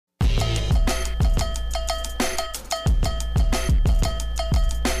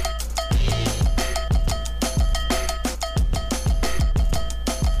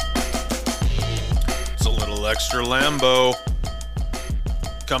Dexter Lambo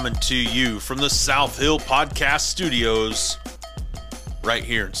coming to you from the South Hill Podcast Studios right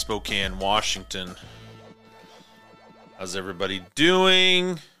here in Spokane, Washington. How's everybody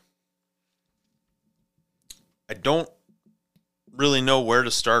doing? I don't really know where to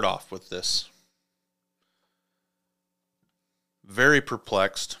start off with this. Very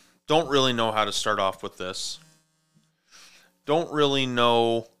perplexed. Don't really know how to start off with this. Don't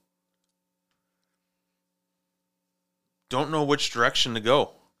know which direction to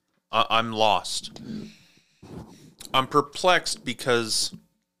go. I'm lost. I'm perplexed because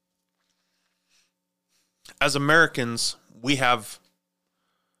as Americans, we have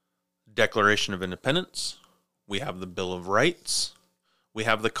Declaration of Independence, we have the Bill of Rights, we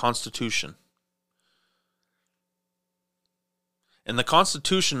have the Constitution. And the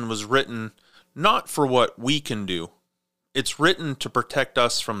Constitution was written not for what we can do. It's written to protect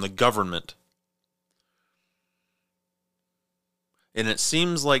us from the government. And it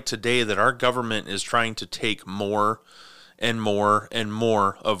seems like today that our government is trying to take more and more and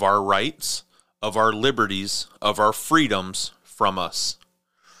more of our rights, of our liberties, of our freedoms from us.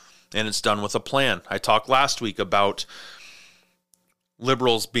 And it's done with a plan. I talked last week about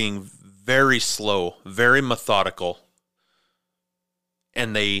liberals being very slow, very methodical.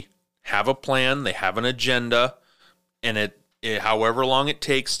 And they have a plan, they have an agenda, and it however long it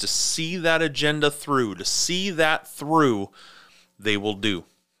takes to see that agenda through, they will do.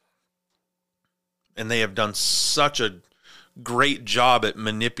 And they have done such a great job at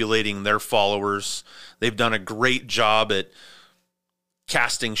manipulating their followers. They've done a great job at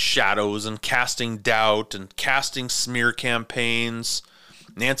casting shadows and casting doubt and casting smear campaigns.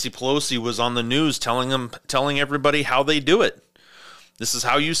 Nancy Pelosi was on the news telling everybody how they do it. This is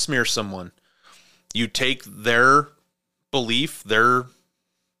how you smear someone. You take their belief, their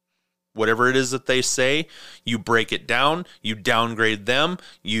whatever it is that they say, you break it down, you downgrade them,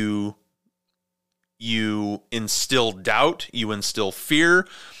 you instill doubt, you instill fear,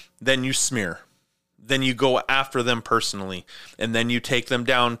 then you smear. Then you go after them personally, and then you take them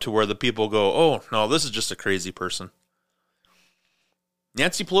down to where the people go, oh, no, this is just a crazy person.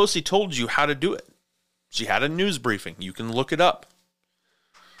 Nancy Pelosi told you how to do it. She had a news briefing. You can look it up.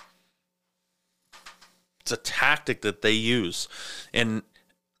 It's a tactic that they use. And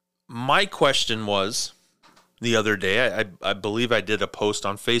my question was, the other day, I believe I did a post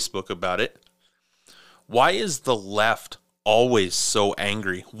on Facebook about it. Why is the left always so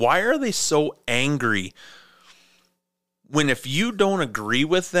angry? Why are they so angry when if you don't agree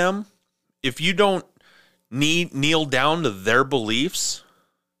with them, if you don't kneel down to their beliefs,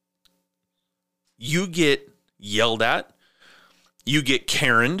 you get yelled at, you get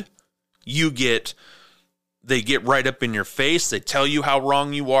Karen'd, they get right up in your face, they tell you how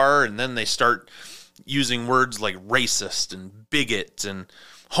wrong you are, and then they start using words like racist and bigot and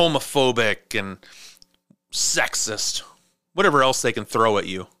homophobic and sexist, whatever else they can throw at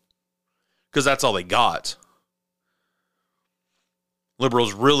you, because that's all they got.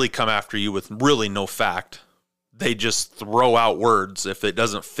 Liberals really come after you with really no fact. They just throw out words if it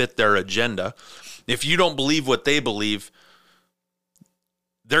doesn't fit their agenda. If you don't believe what they believe,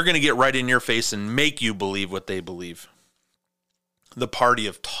 they're going to get right in your face and make you believe what they believe. The party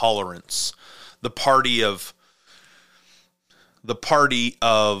of tolerance, the party of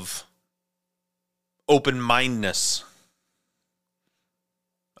open-mindedness.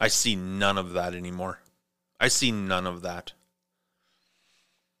 I see none of that anymore. I see none of that.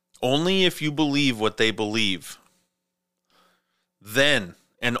 Only if you believe what they believe, then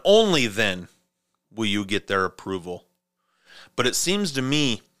and only then will you get their approval. But it seems to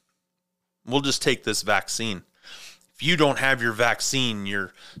me, we'll just take this vaccine. If you don't have your vaccine,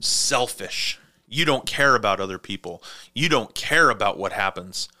 you're selfish. You don't care about other people. You don't care about what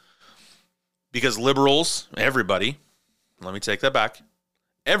happens. Because liberals, everybody, let me take that back,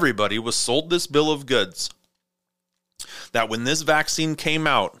 everybody was sold this bill of goods that when this vaccine came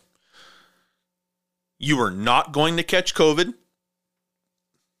out, you were not going to catch COVID.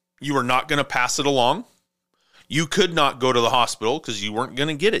 You were not going to pass it along. You could not go to the hospital because you weren't going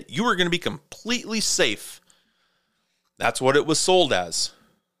to get it. You were going to be completely safe. That's what it was sold as.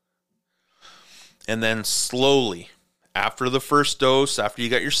 And then slowly, after the first dose, after you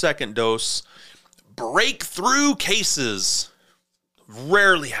got your second dose, breakthrough cases.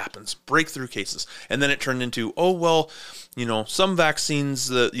 Rarely happens, breakthrough cases. And then it turned into, oh, well, some vaccines,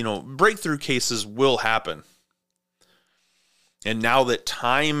 breakthrough cases will happen. And now that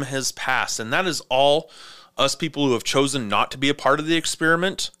time has passed, and that is all us people who have chosen not to be a part of the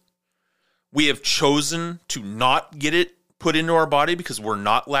experiment, we have chosen to not get it put into our body because we're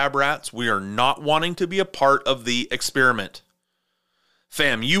not lab rats. We are not wanting to be a part of the experiment.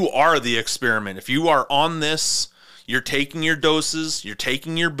 Fam, you are the experiment. If you are on this, you're taking your doses, you're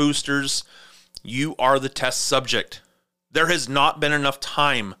taking your boosters, you are the test subject. There has not been enough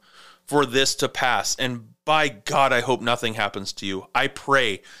time for this to pass. And by God, I hope nothing happens to you. I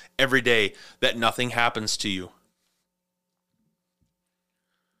pray every day that nothing happens to you.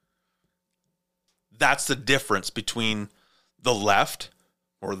 That's the difference between the left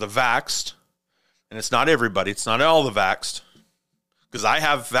or the vaxxed, and it's not everybody, it's not all the vaxxed, because I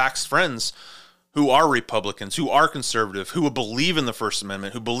have vaxxed friends who are Republicans, who are conservative, who believe in the First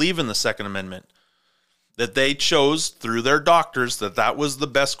Amendment, who believe in the Second Amendment, that they chose through their doctors that that was the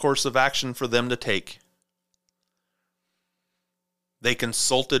best course of action for them to take. They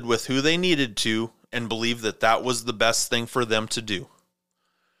consulted with who they needed to and believed that that was the best thing for them to do.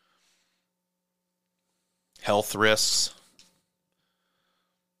 Health risks,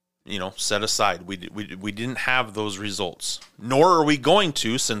 set aside. We didn't have those results, nor are we going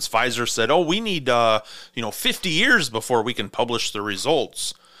to, since Pfizer said, "Oh, we need 50 years before we can publish the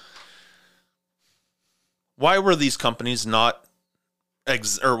results." Why were these companies not,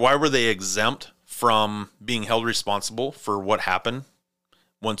 why were they exempt from being held responsible for what happened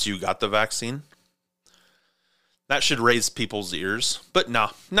once you got the vaccine? That should raise people's ears, but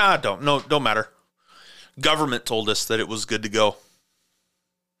don't matter. Government told us that it was good to go.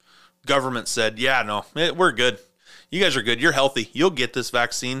 Government said, we're good. You guys are good. You're healthy. You'll get this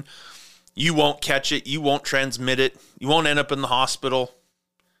vaccine. You won't catch it. You won't transmit it. You won't end up in the hospital.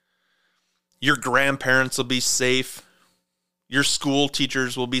 Your grandparents will be safe. Your school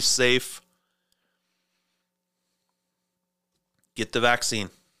teachers will be safe. Get the vaccine.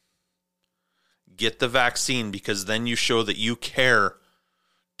 Get the vaccine, because then you show that you care.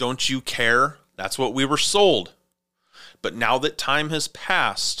 Don't you care? That's what we were sold. But now that time has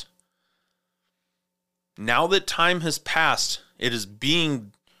passed, it is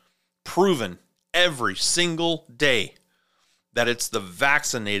being proven every single day that it's the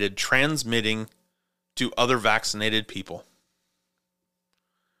vaccinated transmitting to other vaccinated people.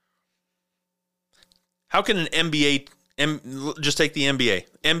 How can an NBA, just take the NBA,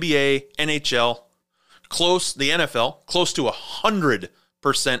 NHL, the NFL, close to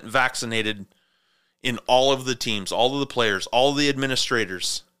 100% vaccinated in all of the teams, all of the players, all of the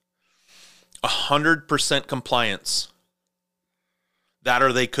administrators, 100% compliance. That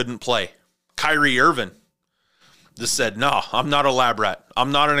or they couldn't play. Kyrie Irving just said, "No, I'm not a lab rat.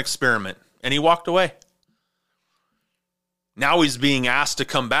 I'm not an experiment." And he walked away. Now he's being asked to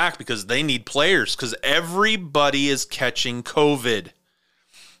come back because they need players, because everybody is catching COVID.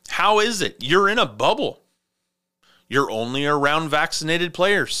 How is it? You're in a bubble. You're only around vaccinated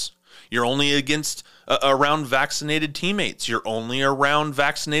players. You're only around vaccinated teammates. You're only around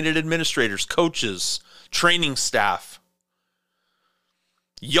vaccinated administrators, coaches, training staff.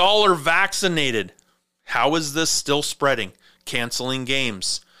 Y'all are vaccinated. How is this still spreading? Canceling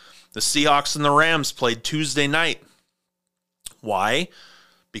games. The Seahawks and the Rams played Tuesday night. Why?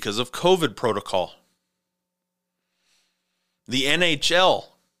 Because of COVID protocol. The NHL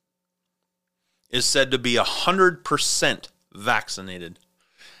is said to be 100% vaccinated,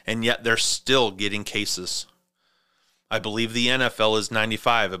 and yet they're still getting cases. I believe the NFL is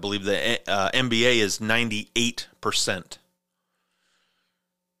 95%. I believe the NBA is 98%.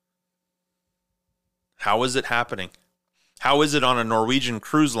 How is it happening? How is it on a Norwegian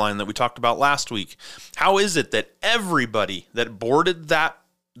cruise line that we talked about last week? How is it that everybody that boarded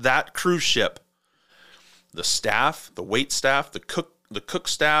that cruise ship, the staff, the wait staff, the cook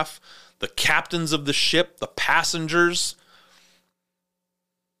staff, the captains of the ship, the passengers,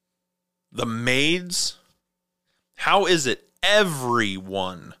 the maids, how is it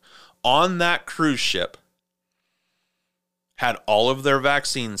everyone on that cruise ship had all of their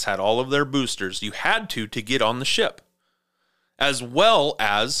vaccines, had all of their boosters? You had to get on the ship, as well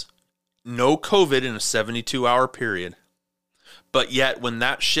as no COVID in a 72-hour period. But yet when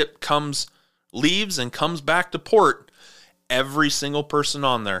that ship leaves and comes back to port, every single person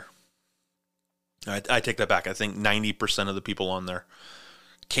on there, I take that back, I think 90% of the people on there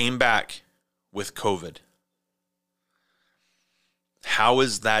came back with COVID. How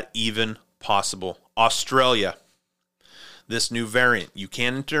is that even possible? Australia, this new variant, you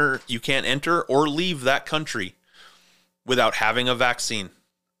can't enter or leave that country without having a vaccine,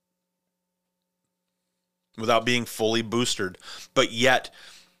 without being fully boosted. But yet,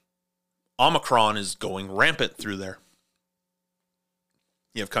 Omicron is going rampant through there.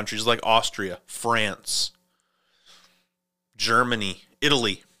 You have countries like Austria, France, Germany,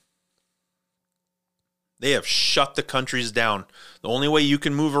 Italy. They have shut the countries down. The only way you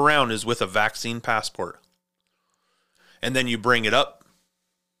can move around is with a vaccine passport. And then you bring it up.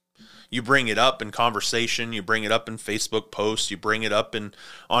 You bring it up in conversation. You bring it up in Facebook posts. You bring it up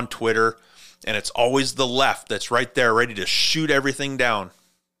on Twitter. And it's always the left that's right there ready to shoot everything down.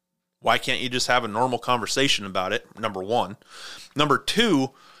 Why can't you just have a normal conversation about it? Number one. Number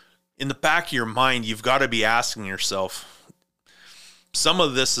two, in the back of your mind, you've got to be asking yourself, some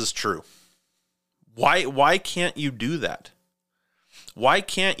of this is true. Why can't you do that? Why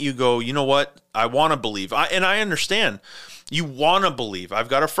can't you go, you know what? I want to believe. And I understand. You want to believe. I've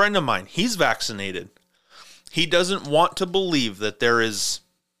got a friend of mine. He's vaccinated. He doesn't want to believe that there is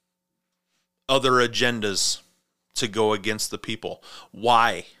other agendas to go against the people.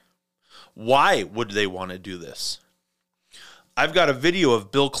 Why? Why would they want to do this? I've got a video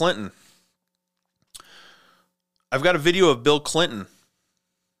of Bill Clinton.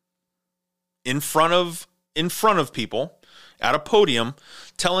 In front of people at a podium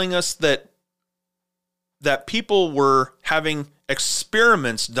telling us that people were having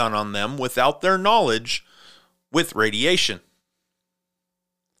experiments done on them without their knowledge with radiation.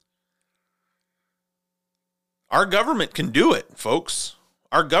 Our government can do it, folks.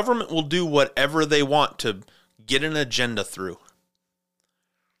 Our government will do whatever they want to get an agenda through.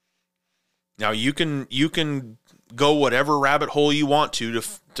 Now you can go whatever rabbit hole you want to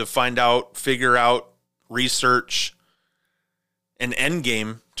find out, figure out, research an end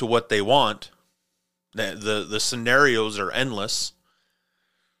game to what they want. The scenarios are endless.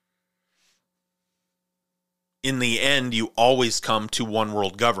 In the end, you always come to one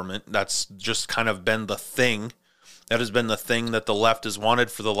world government. That's just kind of been the thing. That has been the thing that the left has wanted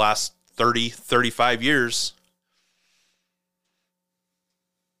for the last 30, 35 years.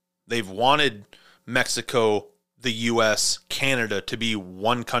 They've wanted Mexico, the U.S., Canada to be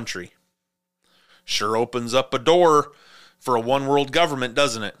one country. Sure opens up a door for a one world government,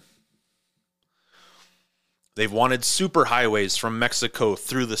 doesn't it? They've wanted superhighways from Mexico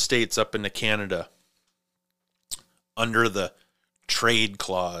through the states up into Canada under the trade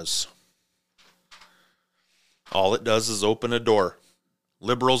clause. All it does is open a door.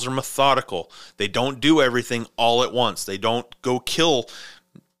 Liberals are methodical. They don't do everything all at once. They don't go kill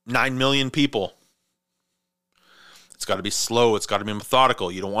 9 million people. It's got to be slow. It's got to be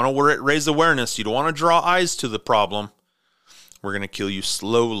methodical. You don't want to raise awareness. You don't want to draw eyes to the problem. We're going to kill you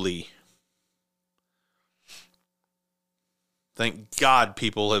slowly. Thank God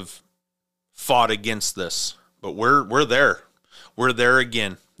people have fought against this. But we're there. We're there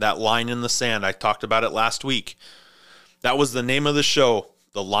again. That line in the sand. I talked about it last week. That was the name of the show.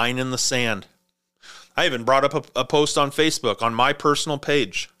 The line in the sand. I even brought up a post on Facebook on my personal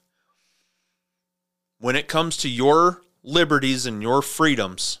page. When it comes to your liberties and your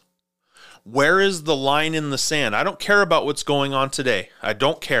freedoms, where is the line in the sand? I don't care about what's going on today. I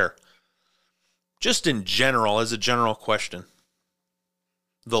don't care. Just in general, as a general question.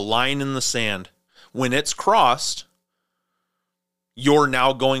 The line in the sand. When it's crossed, you're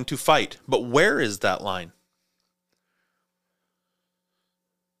now going to fight. But where is that line?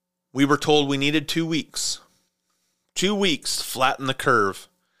 We were told we needed 2 weeks. 2 weeks to flatten the curve.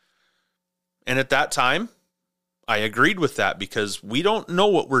 And at that time, I agreed with that because we don't know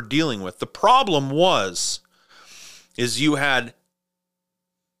what we're dealing with. The problem is you had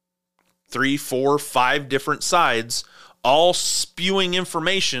 3, 4, 5 different sides all spewing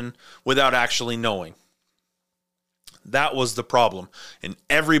information without actually knowing. That was the problem. And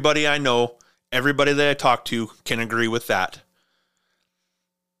everybody I know, everybody that I talk to can agree with that.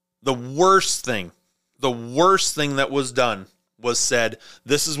 The worst thing that was done was said,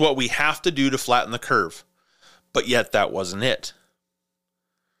 this is what we have to do to flatten the curve. But yet that wasn't it.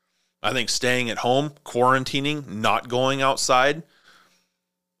 I think staying at home, quarantining, not going outside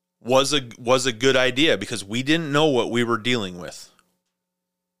was a good idea because we didn't know what we were dealing with.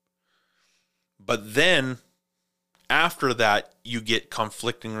 But then after that, you get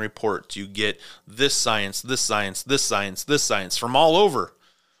conflicting reports. You get this science from all over.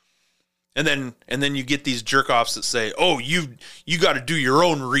 And then you get these jerk-offs that say, oh, you got to do your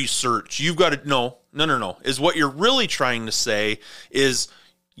own research. You've got to, no. Is what you're really trying to say is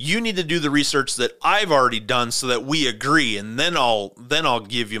you need to do the research that I've already done so that we agree, and then I'll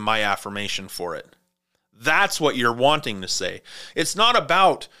give you my affirmation for it. That's what you're wanting to say. It's not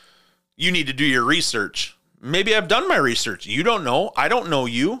about you need to do your research. Maybe I've done my research. You don't know. I don't know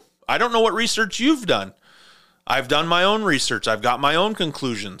you. I don't know what research you've done. I've done my own research. I've got my own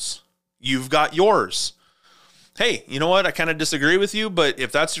conclusions. You've got yours. Hey, you know what? I kind of disagree with you, but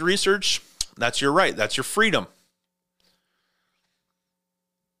if that's your research, that's your right. That's your freedom.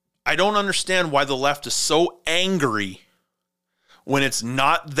 I don't understand why the left is so angry when it's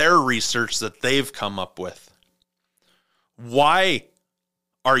not their research that they've come up with. Why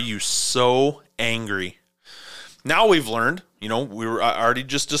are you so angry? Now we've learned, we were already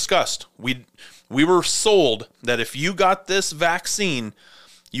just discussed. We were sold that if you got this vaccine,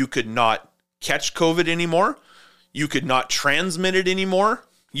 you could not catch COVID anymore. You could not transmit it anymore.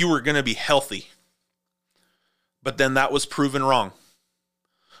 You were going to be healthy. But then that was proven wrong.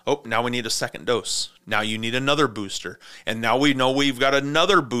 Oh, now we need a second dose. Now you need another booster. And now we know we've got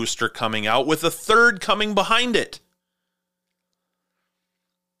another booster coming out with a third coming behind it.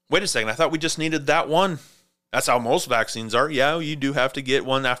 Wait a second, I thought we just needed that one. That's how most vaccines are. Yeah, you do have to get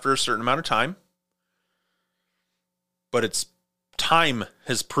one after a certain amount of time. But time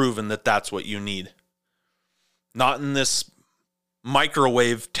has proven that that's what you need. Not in this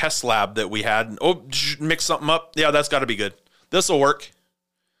microwave test lab that we had. Oh, mix something up. Yeah, that's got to be good. This will work.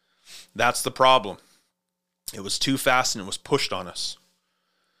 That's the problem. It was too fast and it was pushed on us.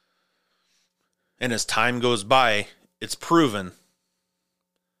 And as time goes by, it's proven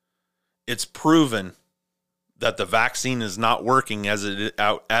that the vaccine is not working as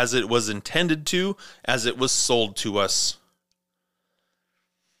it was intended to, as it was sold to us.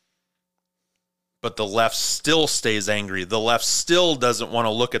 But the left still stays angry. The left still doesn't want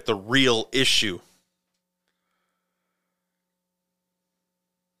to look at the real issue.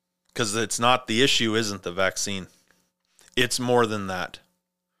 Because it's not the issue, isn't the vaccine. It's more than that.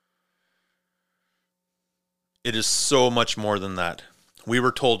 It is so much more than that. We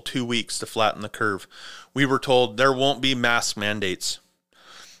were told 2 weeks to flatten the curve. We were told there won't be mask mandates.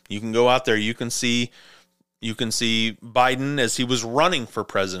 You can go out there, you can see Biden as he was running for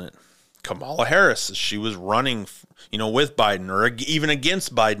president. Kamala Harris as she was running, with Biden or even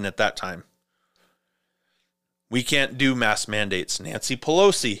against Biden at that time. We can't do mask mandates. Nancy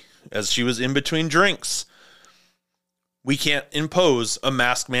Pelosi as she was in between drinks. We can't impose a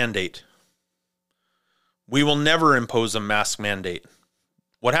mask mandate. We will never impose a mask mandate.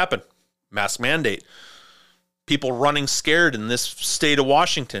 What happened? Mask mandate. People running scared in this state of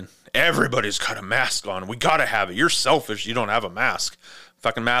Washington. Everybody's got a mask on. We got to have it. You're selfish. You don't have a mask.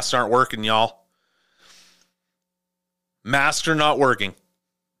 Fucking masks aren't working, y'all. Masks are not working.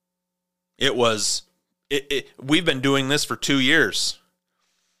 We've been doing this for 2 years.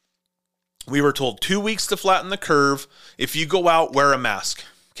 We were told 2 weeks to flatten the curve. If you go out, wear a mask.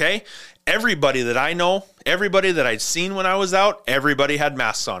 Okay? Everybody that I know, everybody that I'd seen when I was out, everybody had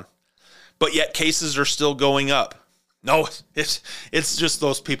masks on. But yet cases are still going up. No, it's just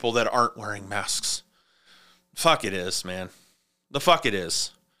those people that aren't wearing masks. Fuck it is, man. The fuck it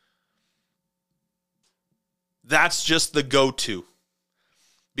is. That's just the go-to.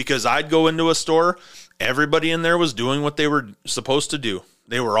 Because I'd go into a store, everybody in there was doing what they were supposed to do.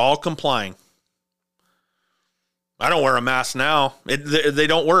 They were all complying. I don't wear a mask now. They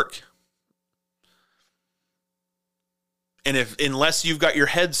don't work. And unless you've got your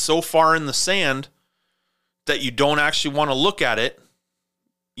head so far in the sand that you don't actually want to look at it,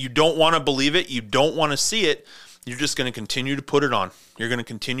 you don't want to believe it, you don't want to see it, you're just going to continue to put it on. You're going to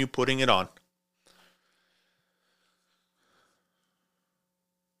continue putting it on.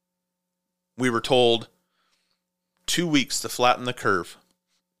 We were told 2 weeks to flatten the curve.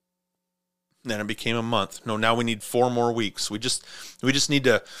 Then it became a month. No, now we need 4 more weeks. We just need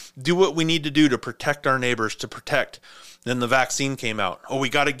to do what we need to do to protect our neighbors, to protect. Then the vaccine came out. Oh, we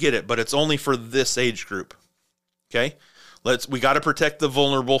got to get it, but it's only for this age group. Okay? We got to protect the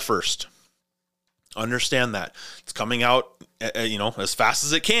vulnerable first. Understand that. It's coming out, as fast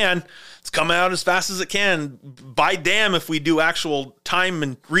as it can. It's coming out as fast as it can. By damn if we do actual time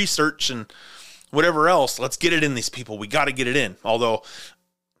and research and whatever else. Let's get it in these people. We got to get it in. Although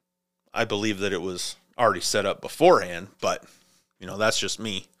I believe that it was already set up beforehand, but that's just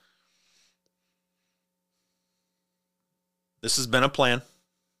me. This has been a plan.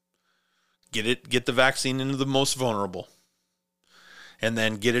 Get the vaccine into the most vulnerable. And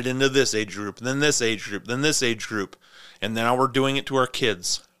then get it into this age group, then this age group, then this age group. And now we're doing it to our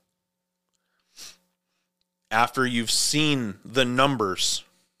kids. After you've seen the numbers,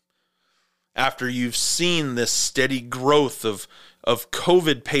 after you've seen this steady growth of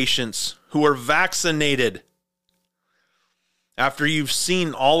COVID patients who are vaccinated, after you've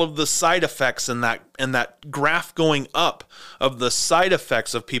seen all of the side effects and that graph going up of the side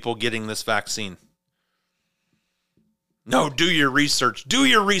effects of people getting this vaccine. No, do your research. Do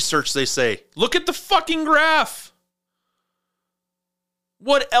your research, they say. Look at the fucking graph.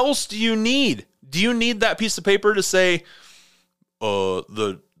 What else do you need? Do you need that piece of paper to say,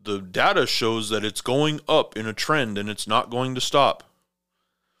 the data shows that it's going up in a trend and it's not going to stop?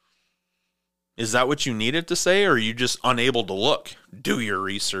 Is that what you needed to say, or are you just unable to look? Do your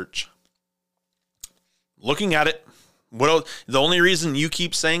research. Looking at it. What else? The only reason you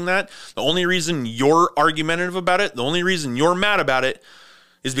keep saying that, the only reason you're argumentative about it, the only reason you're mad about it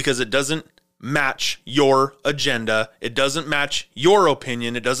is because it doesn't match your agenda. It doesn't match your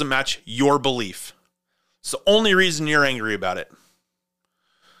opinion. It doesn't match your belief. It's the only reason you're angry about it.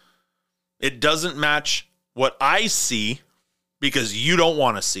 It doesn't match what I see because you don't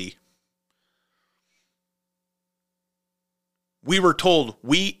want to see. We were told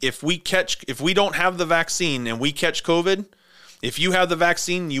if we don't have the vaccine and we catch COVID, if you have the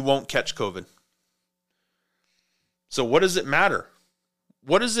vaccine, you won't catch COVID. So what does it matter?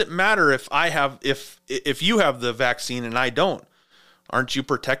 What does it matter if you have the vaccine and I don't? Aren't you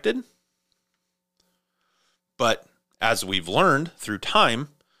protected? But as we've learned through time,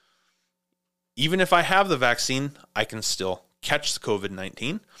 even if I have the vaccine, I can still catch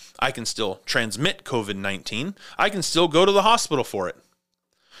COVID-19. I can still transmit COVID-19. I can still go to the hospital for it.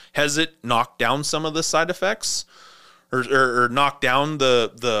 Has it knocked down some of the side effects or knocked down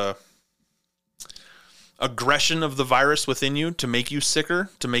the aggression of the virus within you to make you sicker,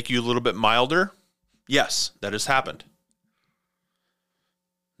 to make you a little bit milder? Yes, that has happened.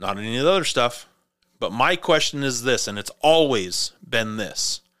 Not any of the other stuff. But my question is this, and it's always been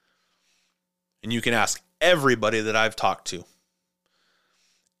this. And you can ask everybody that I've talked to.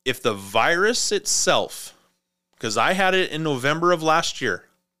 If the virus itself, because I had it in November of last year,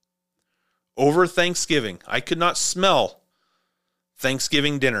 over Thanksgiving, I could not smell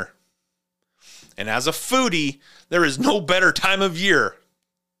Thanksgiving dinner. And as a foodie, there is no better time of year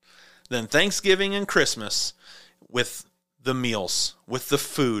than Thanksgiving and Christmas with the meals, with the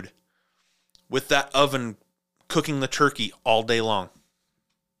food, with that oven cooking the turkey all day long.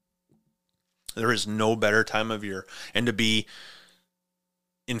 There is no better time of year. And to be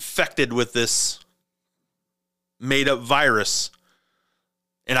infected with this made-up virus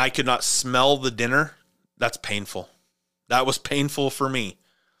and I could not smell the dinner, that's painful. That was painful for me.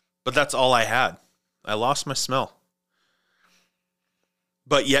 But that's all I had. I lost my smell.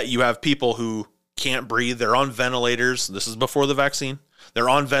 But yet you have people who can't breathe. They're on ventilators. This is before the vaccine. They're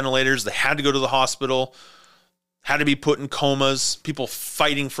on ventilators. They had to go to the hospital, had to be put in comas, people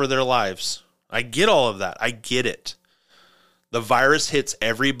fighting for their lives. I get all of that. I get it. The virus hits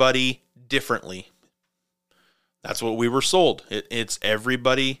everybody differently. That's what we were sold. It's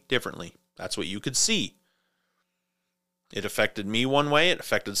everybody differently. That's what you could see. It affected me one way. It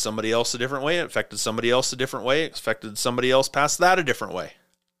affected somebody else a different way. It affected somebody else a different way. It affected somebody else past that a different way.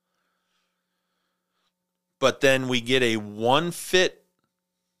 But then we get a one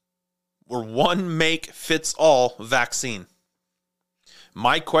make fits all vaccine.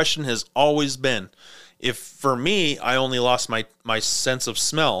 My question has always been, if for me, I only lost my sense of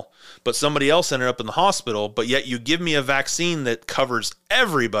smell, but somebody else ended up in the hospital, but yet you give me a vaccine that covers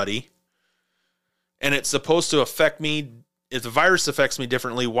everybody, and it's supposed to affect me, if the virus affects me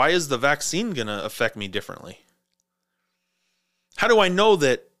differently, why is the vaccine going to affect me differently? How do I know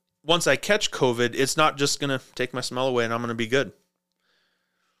that once I catch COVID, it's not just going to take my smell away and I'm going to be good?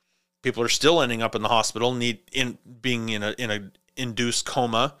 People are still ending up in the hospital, being in a induced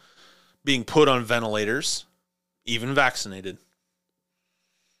coma, being put on ventilators, even vaccinated.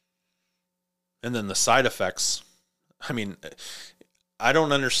 And then the side effects. I mean, I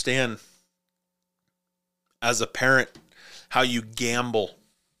don't understand as a parent how you gamble.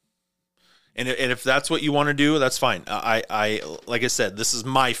 And if that's what you want to do, that's fine. I like I said, this is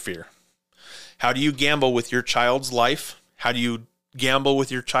my fear. How do you gamble with your child's life? How do you gamble with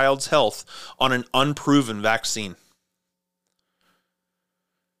your child's health on an unproven vaccine?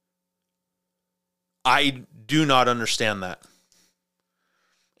 I do not understand that.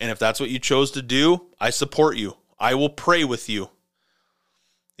 And if that's what you chose to do, I support you. I will pray with you.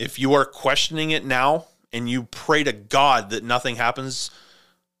 If you are questioning it now and you pray to God that nothing happens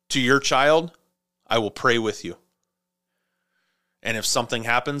to your child, I will pray with you. And if something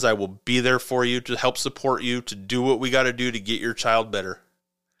happens, I will be there for you to help support you, to do what we got to do to get your child better.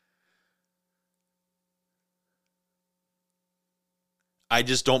 I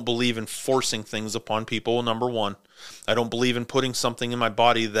just don't believe in forcing things upon people, number one. I don't believe in putting something in my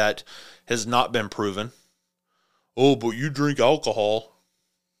body that has not been proven. Oh, but you drink alcohol.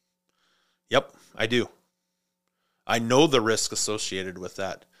 Yep, I do. I know the risk associated with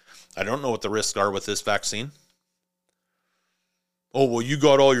that. I don't know what the risks are with this vaccine. Oh, well, you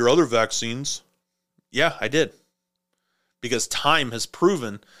got all your other vaccines. Yeah, I did. Because time has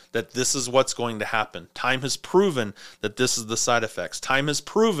proven that this is what's going to happen. Time has proven that this is the side effects. Time has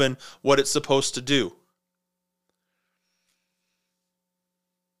proven what it's supposed to do.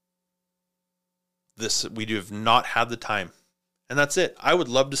 We have not had the time. And that's it. I would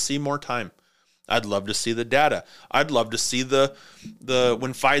love to see more time. I'd love to see the data. I'd love to see the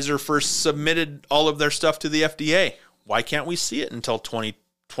when Pfizer first submitted all of their stuff to the FDA. Why can't we see it until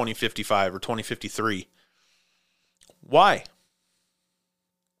 2055 or 2053? Why?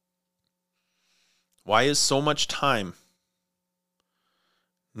 Why is so much time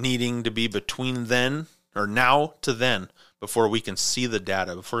needing to be between then or now to then before we can see the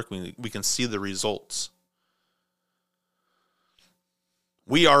data, before we can see the results?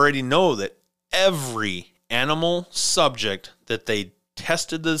 We already know that every animal subject that they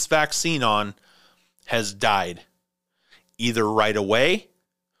tested this vaccine on has died, either right away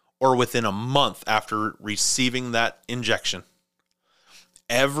or within a month after receiving that injection.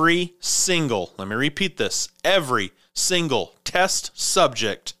 Every single, let me repeat this, every single test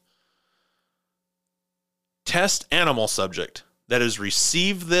animal subject that has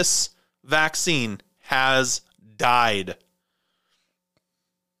received this vaccine has died.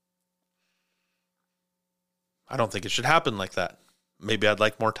 I don't think it should happen like that. Maybe I'd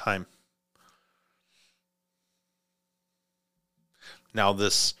like more time. Now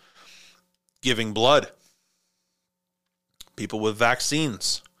this giving blood, people with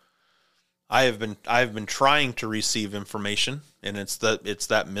vaccines. I have been trying to receive information, and it's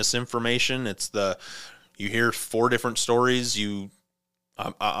that misinformation. You hear 4 different stories.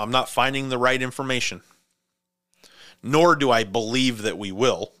 I'm not finding the right information. Nor do I believe that we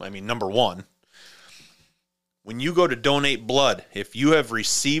will. I mean, number one, when you go to donate blood, if you have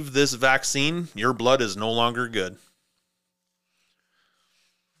received this vaccine, your blood is no longer good.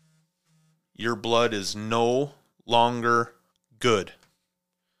 Your blood is no longer good.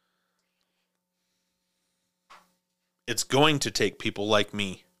 It's going to take people like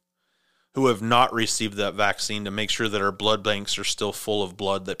me who have not received that vaccine to make sure that our blood banks are still full of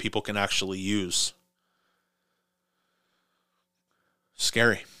blood that people can actually use.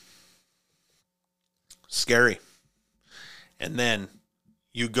 Scary. And then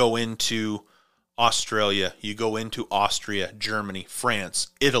you go into Australia, you go into Austria, Germany, France,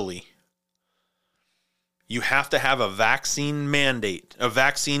 Italy. You have to have a vaccine mandate, a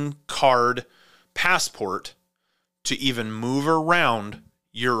vaccine card, passport to even move around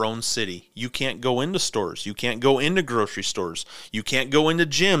your own city. You can't go into stores. You can't go into grocery stores. You can't go into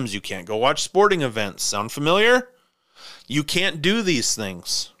gyms. You can't go watch sporting events. Sound familiar? You can't do these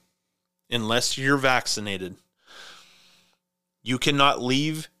things unless you're vaccinated. You cannot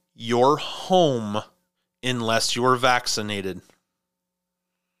leave your home unless you're vaccinated.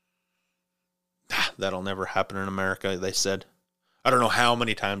 That'll never happen in America, they said. I don't know how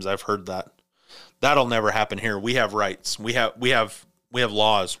many times I've heard that. That'll never happen here. We have rights. We have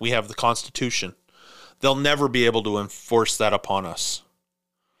laws. We have the Constitution. They'll never be able to enforce that upon us.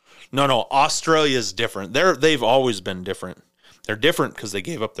 No, Australia is different. They've always been different. They're different because they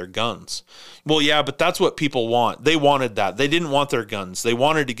gave up their guns. Well, yeah, but that's what people want. They wanted that. They didn't want their guns. They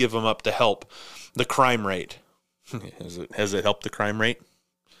wanted to give them up to help the crime rate. Has it helped the crime rate?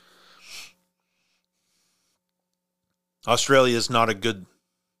 Australia is not a good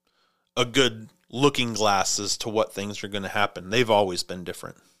looking glass as to what things are going to happen. They've always been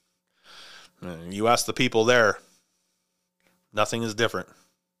different. You ask the people there, nothing is different.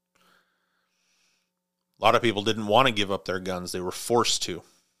 A lot of people didn't want to give up their guns. They were forced to.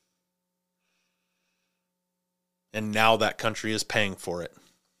 And now that country is paying for it.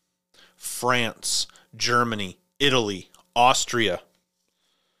 France, Germany, Italy, Austria.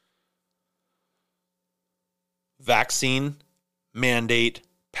 Vaccine mandate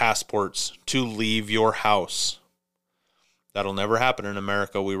passports to leave your house. That'll never happen in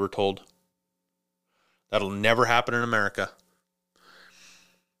America, we were told. That'll never happen in America.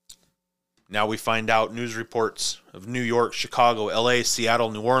 Now we find out news reports of New York, Chicago, LA,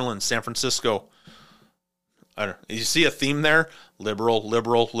 Seattle, New Orleans, San Francisco. I don't know. You see a theme there? Liberal,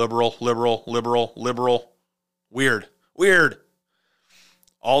 liberal, liberal, liberal, liberal, liberal. Weird.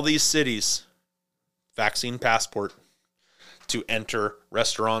 All these cities, vaccine passport to enter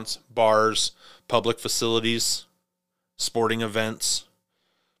restaurants, bars, public facilities, sporting events.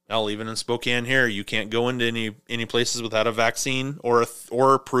 Hell, even in Spokane here, you can't go into any places without a vaccine or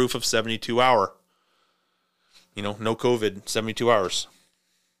a proof of 72 hour. No COVID, 72 hours.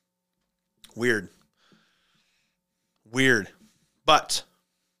 Weird. But,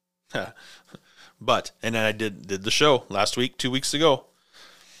 and then I did the show last week, 2 weeks ago.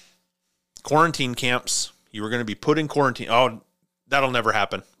 Quarantine camps, you were going to be put in quarantine. Oh, that'll never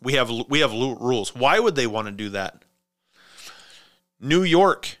happen. We have rules. Why would they want to do that? New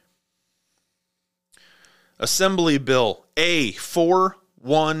York, Assembly Bill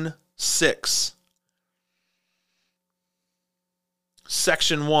A416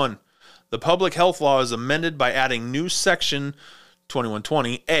 Section 1. The public health law is amended by adding new section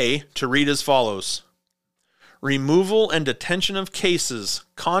 2120A to read as follows. Removal and detention of cases,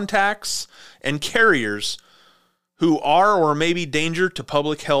 contacts, and carriers who are or may be danger to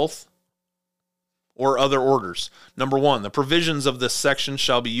public health or other orders. Number 1, the provisions of this section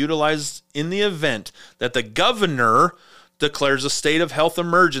shall be utilized in the event that the governor declares a state of health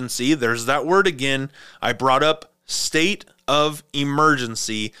emergency. There's that word again. I brought up state of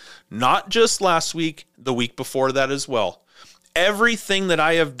emergency, not just last week, the week before that as well. Everything that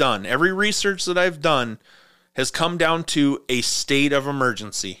I have done, every research that I've done has come down to a state of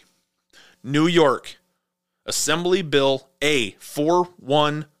emergency. New York, Assembly Bill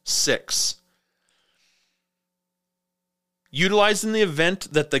A416. Utilized in the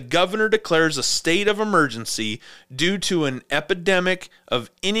event that the governor declares a state of emergency due to an epidemic of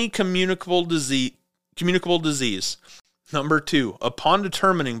any communicable disease. Number 2, upon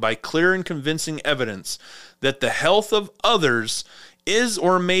determining by clear and convincing evidence that the health of others is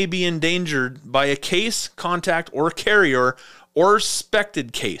or may be endangered by a case, contact, or carrier, or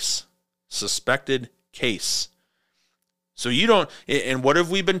suspected case. Suspected case. So you don't, and what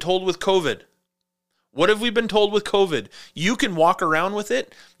have we been told with COVID? What have we been told with COVID? You can walk around with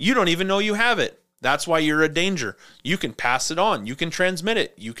it. You don't even know you have it. That's why you're a danger. You can pass it on. You can transmit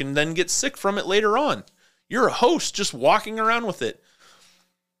it. You can then get sick from it later on. You're a host just walking around with it.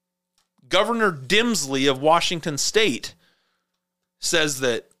 Governor Dimsley of Washington State says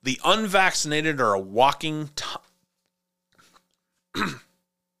that the unvaccinated are a walking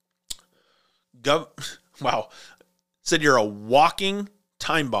said you're a walking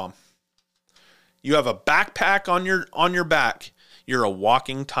time bomb. You have a backpack on your back. You're a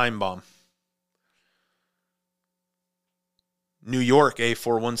walking time bomb. New York,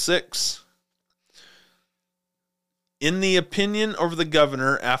 A416. In the opinion of the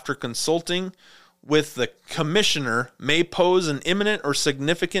governor, after consulting with the commissioner, may pose an imminent or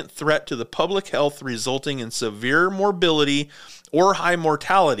significant threat to the public health resulting in severe morbidity or high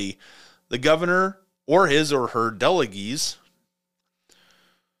mortality, the governor or his or her delegates,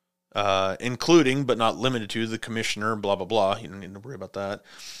 including but not limited to the commissioner, blah, blah, blah. You don't need to worry about that.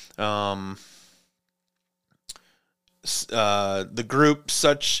 The group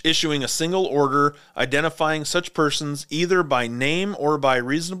such issuing a single order identifying such persons either by name or by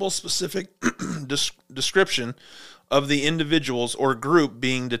reasonable specific description of the individuals or group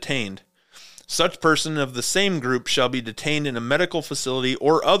being detained. Such person of the same group shall be detained in a medical facility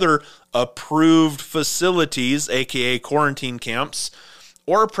or other approved facilities, aka quarantine camps,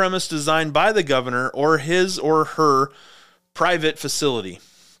 or a premise designed by the governor or his or her private facility.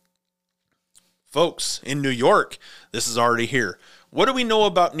 Folks, in New York, this is already here. What do we know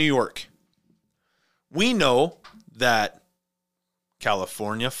about New York? We know that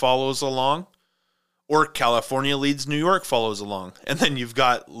California follows along, or California leads New York follows along. And then you've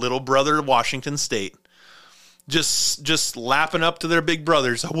got little brother Washington State just lapping up to their big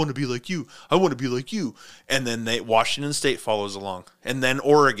brothers. I want to be like you. I want to be like you. And then Washington State follows along. And then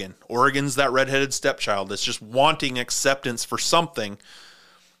Oregon. Oregon's that redheaded stepchild that's just wanting acceptance for something.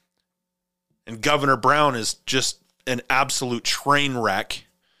 And Governor Brown is just an absolute train wreck.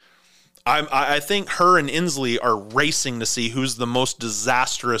 I think her and Inslee are racing to see who's the most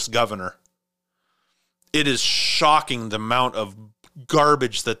disastrous governor. It is shocking the amount of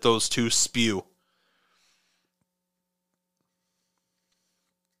garbage that those two spew.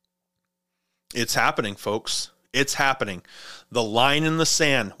 It's happening, folks. It's happening. The line in the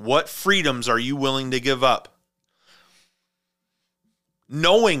sand. What freedoms are you willing to give up?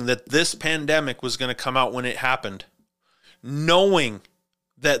 Knowing that this pandemic was going to come out when it happened. Knowing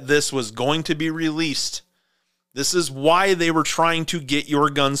that this was going to be released. This is why they were trying to get your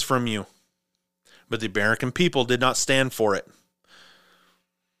guns from you. But the American people did not stand for it.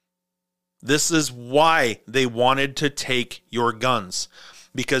 This is why they wanted to take your guns.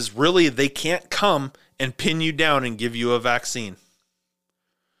 Because really, they can't come and pin you down and give you a vaccine.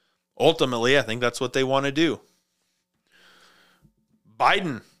 Ultimately, I think that's what they want to do.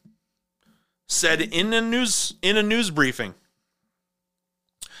 Biden said in a news briefing,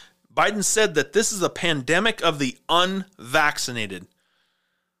 Biden said that this is a pandemic of the unvaccinated.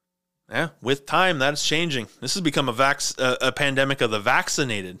 Yeah, with time, that's changing. This has become a pandemic of the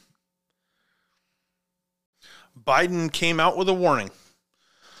vaccinated. Biden came out with a warning.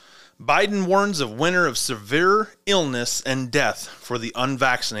 Biden warns of winter of severe illness and death for the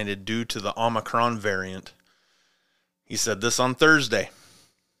unvaccinated due to the Omicron variant. He said this on Thursday.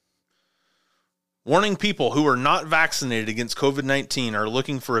 warning people who are not vaccinated against COVID-19 are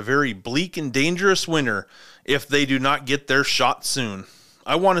looking for a very bleak and dangerous winter if they do not get their shot soon.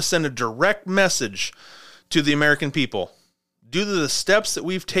 I want to send a direct message to the American people. Due to the steps that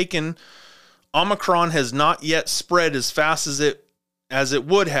we've taken, Omicron has not yet spread as fast as it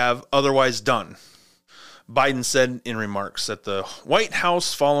would have otherwise done, Biden said in remarks at the White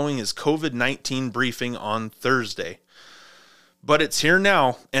House following his COVID-19 briefing on Thursday. But it's here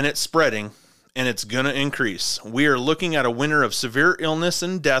now, and it's spreading, and it's going to increase. We are looking at a winter of severe illness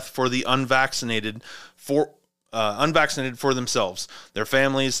and death for the unvaccinated for themselves, their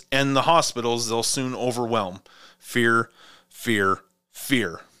families, and the hospitals they'll soon overwhelm. Fear, fear,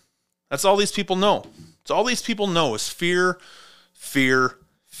 fear. That's all these people know. It's all these people know is fear, fear,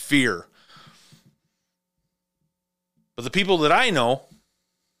 fear. But the people that I know,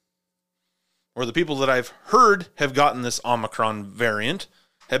 or the people that I've heard have gotten this Omicron variant,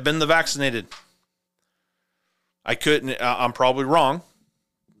 have been the vaccinated. I'm probably wrong.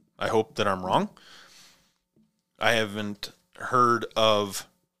 I hope that I'm wrong. I haven't heard of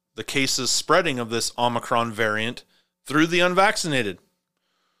the cases spreading of this Omicron variant through the unvaccinated.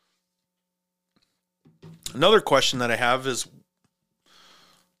 Another question that I have is,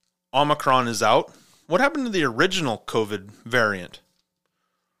 Omicron is out. What happened to the original COVID variant?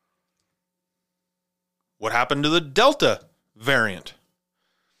 What happened to the Delta variant?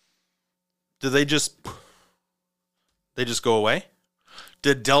 Did they just go away?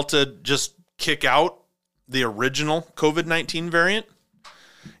 Did Delta just kick out the original COVID-19 variant?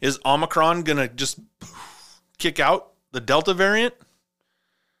 Is Omicron going to just kick out the Delta variant?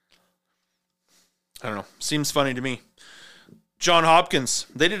 I don't know. Seems funny to me. Johns Hopkins,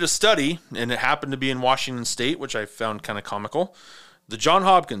 they did a study, and it happened to be in Washington State, which I found kind of comical. The Johns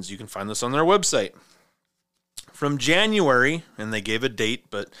Hopkins, you can find this on their website. From January, and they gave a date,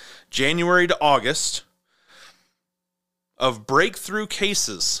 but January to August, of breakthrough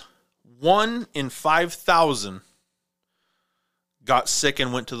cases, 1 in 5,000 got sick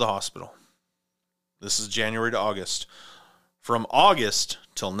and went to the hospital. This is January to August. From August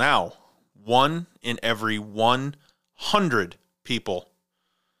till now, 1 in every 100 people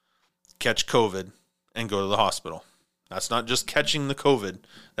catch COVID and go to the hospital. That's not just catching the COVID,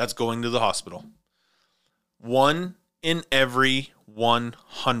 that's going to the hospital. 1 in every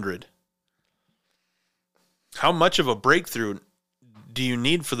 100. How much of a breakthrough do you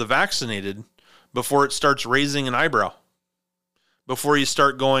need for the vaccinated before it starts raising an eyebrow? Before you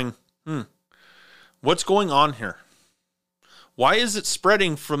start going, what's going on here? Why is it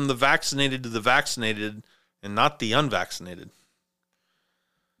spreading from the vaccinated to the vaccinated and not the unvaccinated?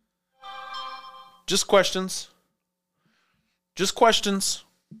 Just questions. Just questions.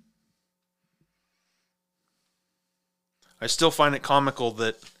 I still find it comical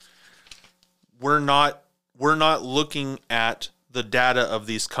that we're not looking at the data of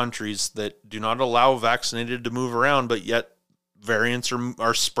these countries that do not allow vaccinated to move around, but yet variants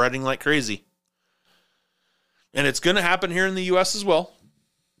are spreading like crazy. And it's going to happen here in the U.S. as well.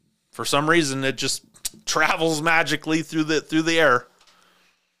 For some reason, it just travels magically through the air,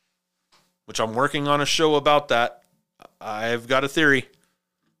 which I'm working on a show about that. I've got a theory.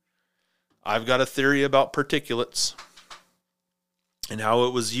 I've got a theory about particulates and how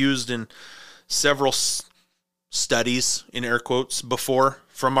it was used in several studies, in air quotes, before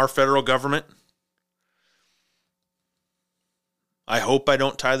from our federal government. I hope I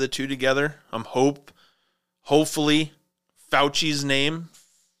don't tie the two together. Hopefully Fauci's name,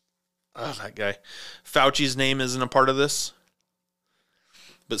 Fauci's name isn't a part of this.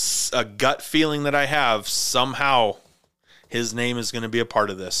 But a gut feeling that I have, somehow his name is going to be a part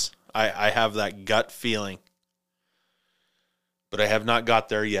of this. I have that gut feeling. But I have not got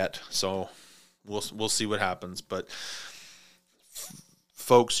there yet, so we'll see what happens. But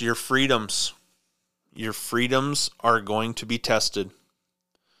folks, your freedoms are going to be tested.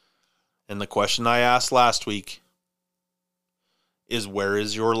 And the question I asked last week is, where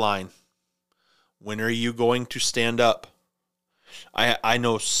is your line? When are you going to stand up? I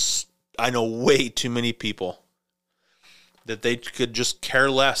know way too many people that they could just care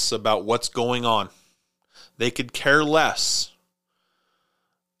less about what's going on. They could care less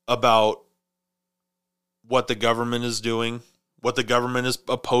about what the government is doing, what the government is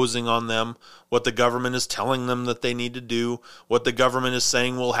opposing on them, what the government is telling them that they need to do, what the government is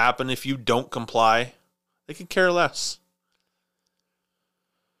saying will happen if you don't comply. They could care less.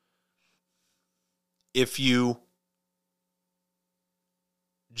 If you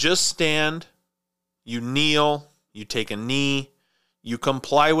just stand, you kneel, you take a knee, you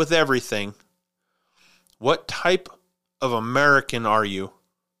comply with everything, what type of American are you?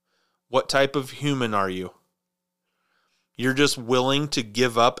 What type of human are you? You're just willing to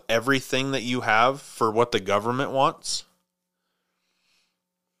give up everything that you have for what the government wants?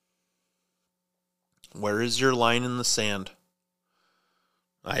 Where is your line in the sand?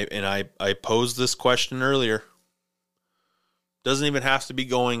 I posed this question earlier. Doesn't even have to be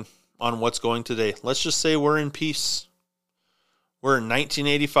going on what's going today. Let's just say we're in peace. We're in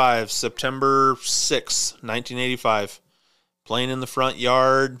 1985, September 6th, 1985. Playing in the front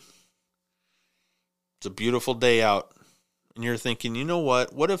yard. It's a beautiful day out. And you're thinking, you know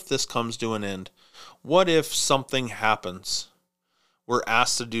what? What if this comes to an end? What if something happens? We're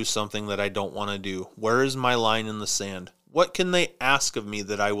asked to do something that I don't want to do. Where is my line in the sand? What can they ask of me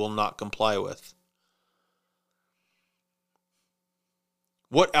that I will not comply with?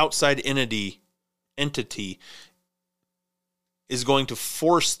 What outside entity is going to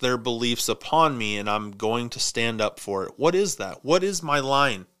force their beliefs upon me and I'm going to stand up for it? What is that? What is my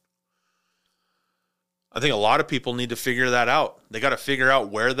line? I think a lot of people need to figure that out. They got to figure out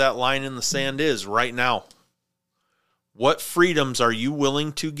where that line in the sand is right now. What freedoms are you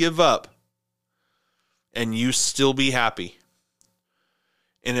willing to give up and you still be happy?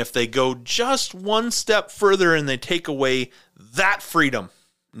 And if they go just one step further and they take away that freedom,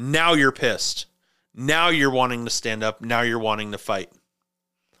 now you're pissed. Now you're wanting to stand up. Now you're wanting to fight.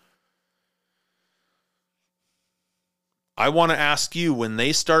 I want to ask you, when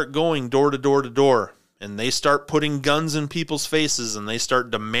they start going door to door to door and they start putting guns in people's faces and they start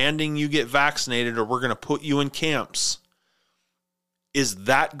demanding you get vaccinated or we're going to put you in camps, is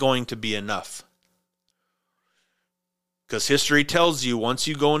that going to be enough? Because history tells you once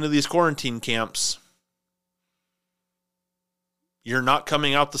you go into these quarantine camps, you're not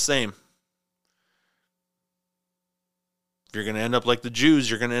coming out the same. You're going to end up like the Jews.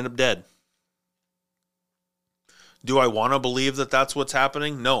 You're going to end up dead. Do I want to believe that that's what's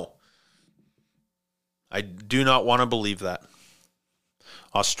happening? No. I do not want to believe that.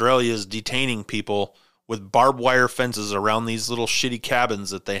 Australia is detaining people with barbed wire fences around these little shitty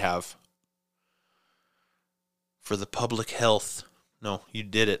cabins that they have. For the public health. No, you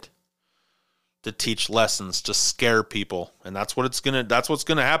did it. To teach lessons, to scare people. And that's what's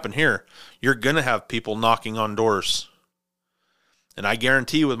gonna happen here. You're gonna have people knocking on doors. And I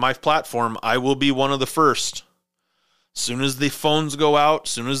guarantee you with my platform, I will be one of the first. Soon as the phones go out,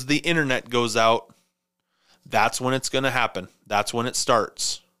 soon as the internet goes out, that's when it's gonna happen. That's when it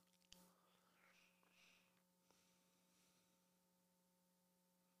starts.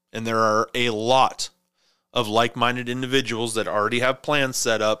 And there are a lot of like-minded individuals that already have plans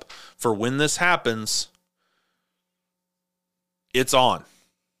set up for when this happens. It's on.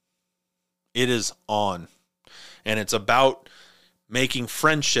 It is on. And it's about making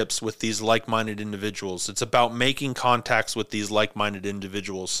friendships with these like-minded individuals. It's about making contacts with these like-minded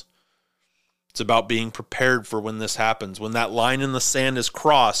individuals. It's about being prepared for when this happens. When that line in the sand is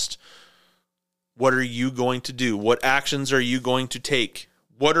crossed, what are you going to do? What actions are you going to take?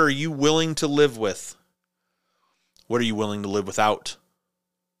 What are you willing to live with? What are you willing to live without?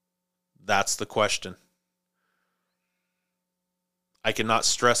 That's the question. I cannot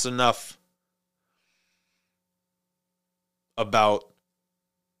stress enough about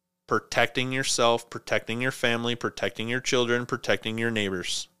protecting yourself, protecting your family, protecting your children, protecting your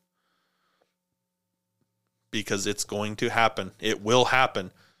neighbors. Because it's going to happen. It will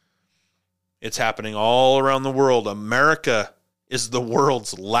happen. It's happening all around the world. America is the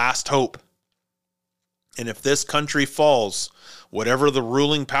world's last hope. And if this country falls, whatever the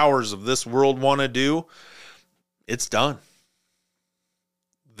ruling powers of this world want to do, it's done.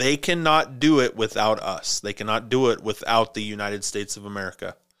 They cannot do it without us. They cannot do it without the United States of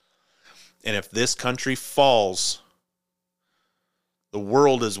America. And if this country falls, the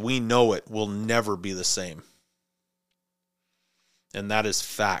world as we know it will never be the same. And that is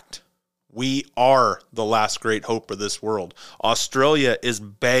fact. We are the last great hope of this world. Australia is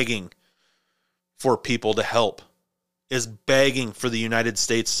begging for people to help, is begging for the United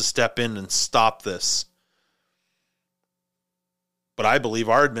States to step in and stop this. But I believe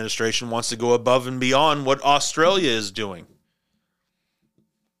our administration wants to go above and beyond what Australia is doing.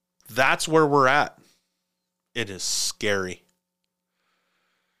 That's where we're at. It is scary.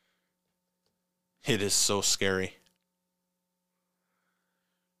 It is so scary.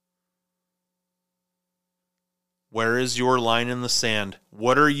 Where is your line in the sand?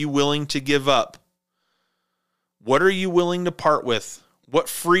 What are you willing to give up? What are you willing to part with? What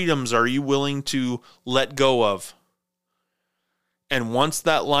freedoms are you willing to let go of? And once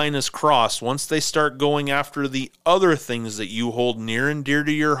that line is crossed, once they start going after the other things that you hold near and dear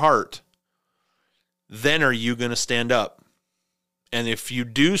to your heart, then are you going to stand up? And if you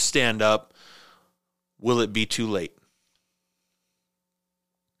do stand up, will it be too late?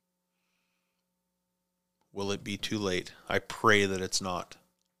 Will it be too late? I pray that it's not.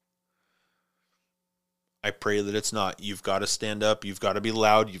 I pray that it's not. You've got to stand up. You've got to be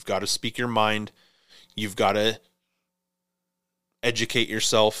loud. You've got to speak your mind. You've got to educate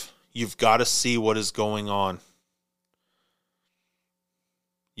yourself. You've got to see what is going on.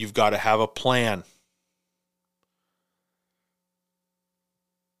 You've got to have a plan.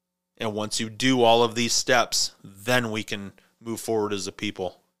 And once you do all of these steps, then we can move forward as a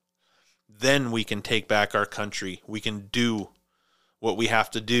people. Then we can take back our country. We can do what we have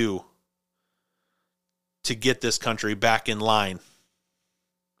to do to get this country back in line.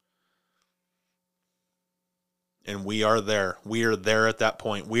 And we are there. We are there at that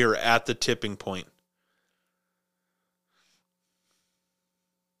point. We are at the tipping point.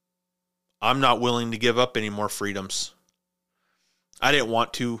 I'm not willing to give up any more freedoms. I didn't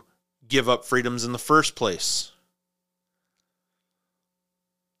want to give up freedoms in the first place.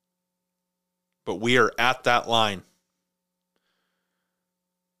 But we are at that line.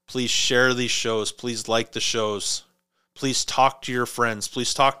 Please share these shows. Please like the shows. Please talk to your friends.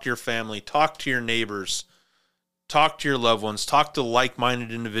 Please talk to your family. Talk to your neighbors. Talk to your loved ones. Talk to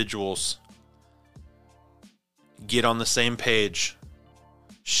like-minded individuals. Get on the same page.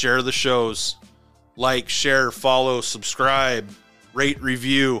 Share the shows. Like, share, follow, subscribe, rate,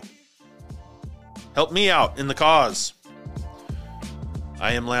 review. Help me out in the cause.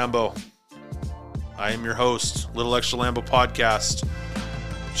 I am Lambo. I am your host, Little Extra Lambo Podcast.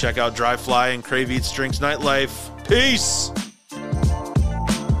 Check out Dry Fly and Crave Eats Drinks Nightlife. Peace!